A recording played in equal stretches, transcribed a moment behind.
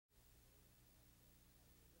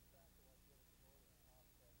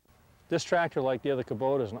This tractor, like the other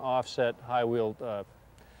Kubota, is an offset high-wheeled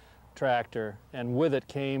tractor, and with it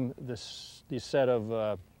came this set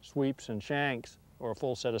of sweeps and shanks, or a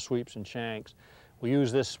full set of sweeps and shanks. We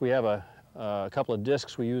use this, we have a couple of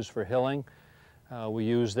discs we use for hilling. We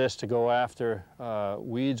use this to go after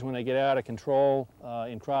weeds when they get out of control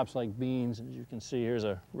in crops like beans. As you can see, here's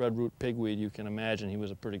a red root pigweed. You can imagine he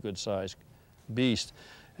was a pretty good sized beast.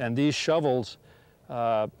 And these shovels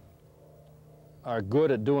are good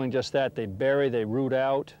at doing just that. They bury, they root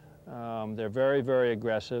out. They're very, very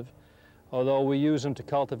aggressive. Although we use them to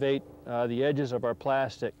cultivate the edges of our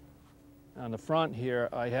plastic. On the front here,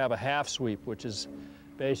 I have a half sweep, which is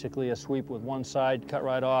basically a sweep with one side cut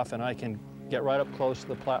right off, and I can get right up close to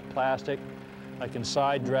the plastic. I can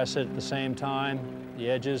side dress it at the same time, the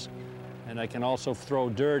edges, and I can also throw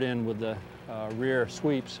dirt in with the rear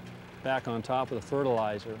sweeps back on top of the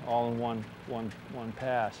fertilizer, all in one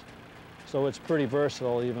pass. So it's pretty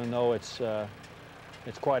versatile, even though it's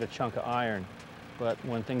quite a chunk of iron. But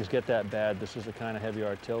when things get that bad, this is the kind of heavy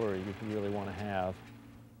artillery you really want to have.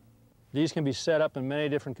 These can be set up in many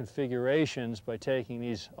different configurations by taking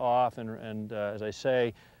these off, and as I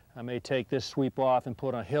say, I may take this sweep off and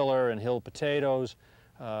put a hiller and hill potatoes,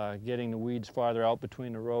 getting the weeds farther out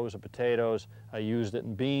between the rows of potatoes. I used it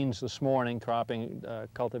in beans this morning,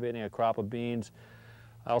 cultivating a crop of beans.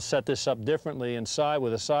 I'll set this up differently inside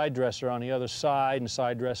with a side dresser on the other side, and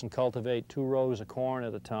side dress and cultivate 2 rows of corn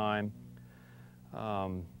at a time.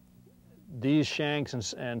 These shanks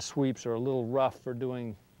and sweeps are a little rough for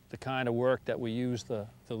doing the kind of work that we use the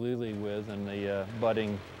lily with and the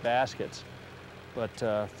budding baskets.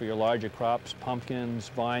 But for your larger crops, pumpkins,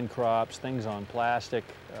 vine crops, things on plastic,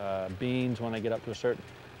 beans, when they get up to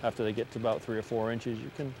after they get to about 3 or 4 inches,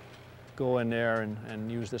 you can go in there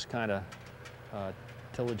and use this kind of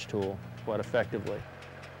tillage tool quite effectively.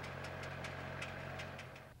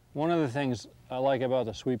 One of the things I like about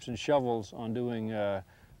the sweeps and shovels on doing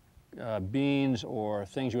beans or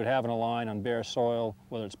things you would have in a line on bare soil,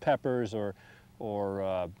 whether it's peppers or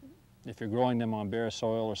if you're growing them on bare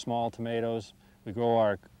soil, or small tomatoes. We grow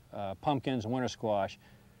our pumpkins and winter squash.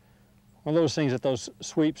 One of those things that those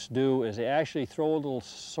sweeps do is they actually throw a little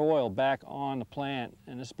soil back on the plant,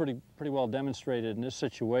 and this is pretty well demonstrated in this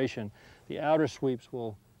situation. The outer sweeps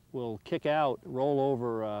will kick out, roll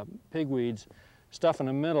over pigweeds. Stuff in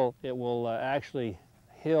the middle, it will actually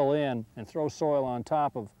hill in and throw soil on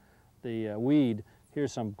top of the weed.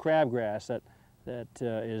 Here's some crabgrass that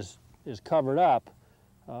is covered up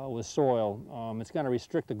with soil. It's going to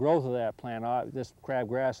restrict the growth of that plant. This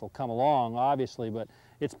crabgrass will come along, obviously, but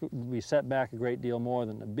it's be set back a great deal more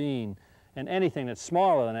than the bean. And anything that's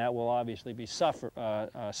smaller than that will obviously be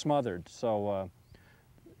smothered. So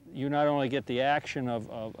you not only get the action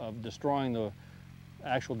of destroying the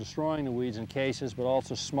weeds in cases, but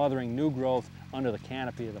also smothering new growth under the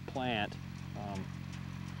canopy of the plant,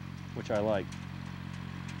 which I like.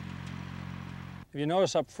 If you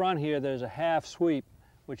notice up front here, there's a half sweep,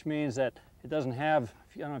 which means that it doesn't have,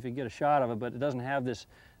 I don't know if you can get a shot of it, but it doesn't have this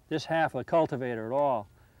half of the cultivator at all.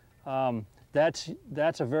 That's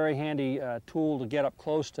a very handy tool to get up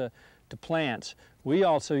close to plants. We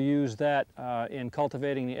also use that in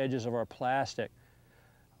cultivating the edges of our plastic.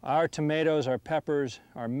 Our tomatoes, our peppers,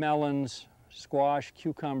 our melons, squash,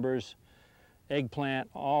 cucumbers, eggplant,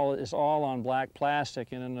 is all on black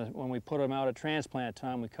plastic, and when we put them out at transplant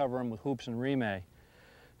time, we cover them with hoops and remay.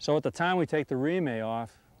 So at the time we take the remay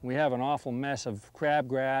off, we have an awful mess of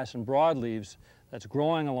crabgrass and broadleaves that's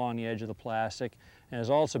growing along the edge of the plastic and has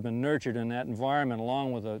also been nurtured in that environment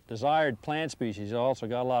along with a desired plant species. It also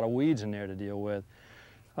got a lot of weeds in there to deal with.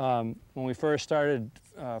 When we first started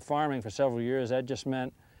farming for several years, that just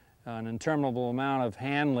meant an interminable amount of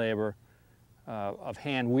hand labor, of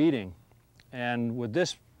hand weeding. And with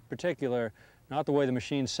this particular, not the way the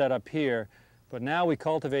machine's set up here, but now we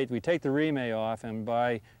take the remay off, and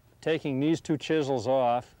by taking these 2 chisels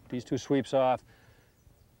off, these 2 sweeps off,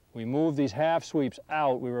 we move these half sweeps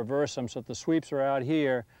out, we reverse them so that the sweeps are out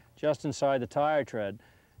here, just inside the tire tread,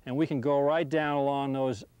 and we can go right down along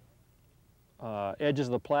those edges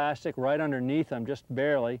of the plastic, right underneath them, just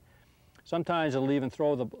barely. Sometimes it'll even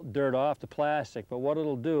throw the dirt off the plastic, but what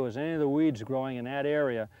it'll do is any of the weeds growing in that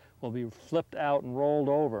area will be flipped out and rolled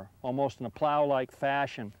over, almost in a plow-like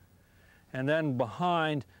fashion. And then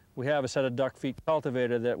behind, we have a set of duck feet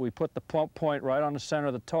cultivator that we put the pump point right on the center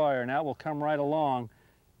of the tire, and that will come right along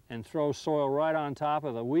and throw soil right on top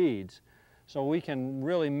of the weeds. So we can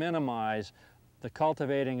really minimize the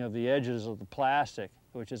cultivating of the edges of the plastic,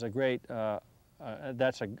 which is a great,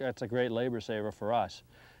 that's a great labor saver for us.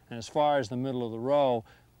 And as far as the middle of the row,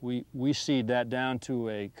 we seed that down to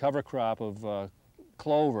a cover crop of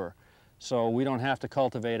clover. so we don't have to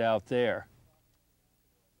cultivate out there.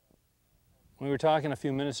 We were talking a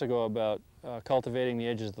few minutes ago about cultivating the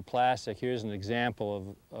edges of the plastic. Here's an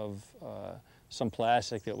example of some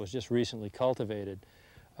plastic that was just recently cultivated.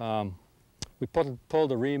 We pulled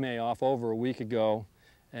the remay off over a week ago,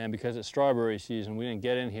 and because it's strawberry season, we didn't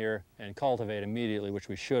get in here and cultivate immediately, which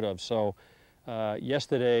we should have. So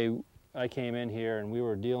yesterday I came in here and we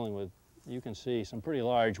were dealing with, you can see, some pretty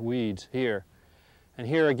large weeds here. And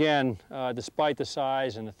here again, despite the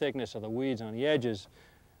size and the thickness of the weeds on the edges,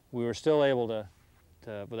 we were still able to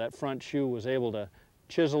that front shoe was able to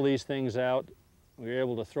chisel these things out. We were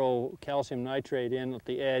able to throw calcium nitrate in at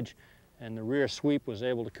the edge, and the rear sweep was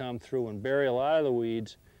able to come through and bury a lot of the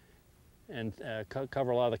weeds and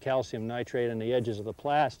cover a lot of the calcium nitrate on the edges of the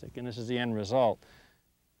plastic, and this is the end result.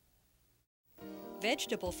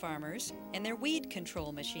 Vegetable farmers and their weed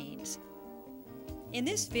control machines. In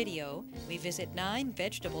this video, we visit 9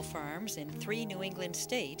 vegetable farms in 3 New England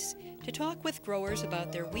states to talk with growers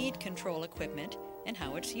about their weed control equipment and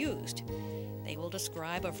how it's used. They will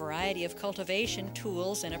describe a variety of cultivation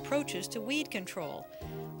tools and approaches to weed control.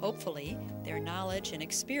 Hopefully, their knowledge and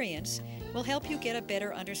experience will help you get a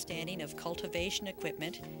better understanding of cultivation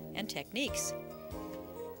equipment and techniques.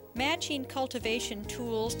 Matching cultivation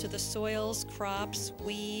tools to the soils, crops,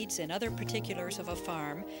 weeds, and other particulars of a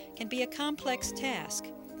farm can be a complex task.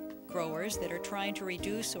 Growers that are trying to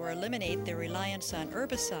reduce or eliminate their reliance on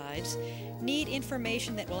herbicides need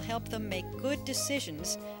information that will help them make good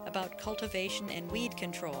decisions about cultivation and weed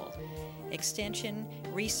control. Extension,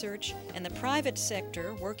 research, and the private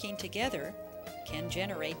sector working together can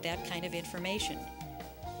generate that kind of information.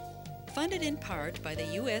 Funded in part by the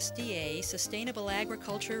USDA Sustainable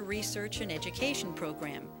Agriculture Research and Education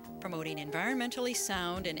Program, promoting environmentally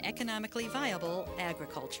sound and economically viable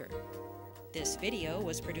agriculture. This video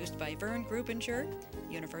was produced by Vern Grubinger,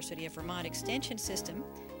 University of Vermont Extension System,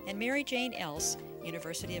 and Mary Jane Else,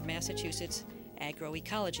 University of Massachusetts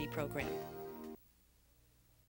Agroecology Program.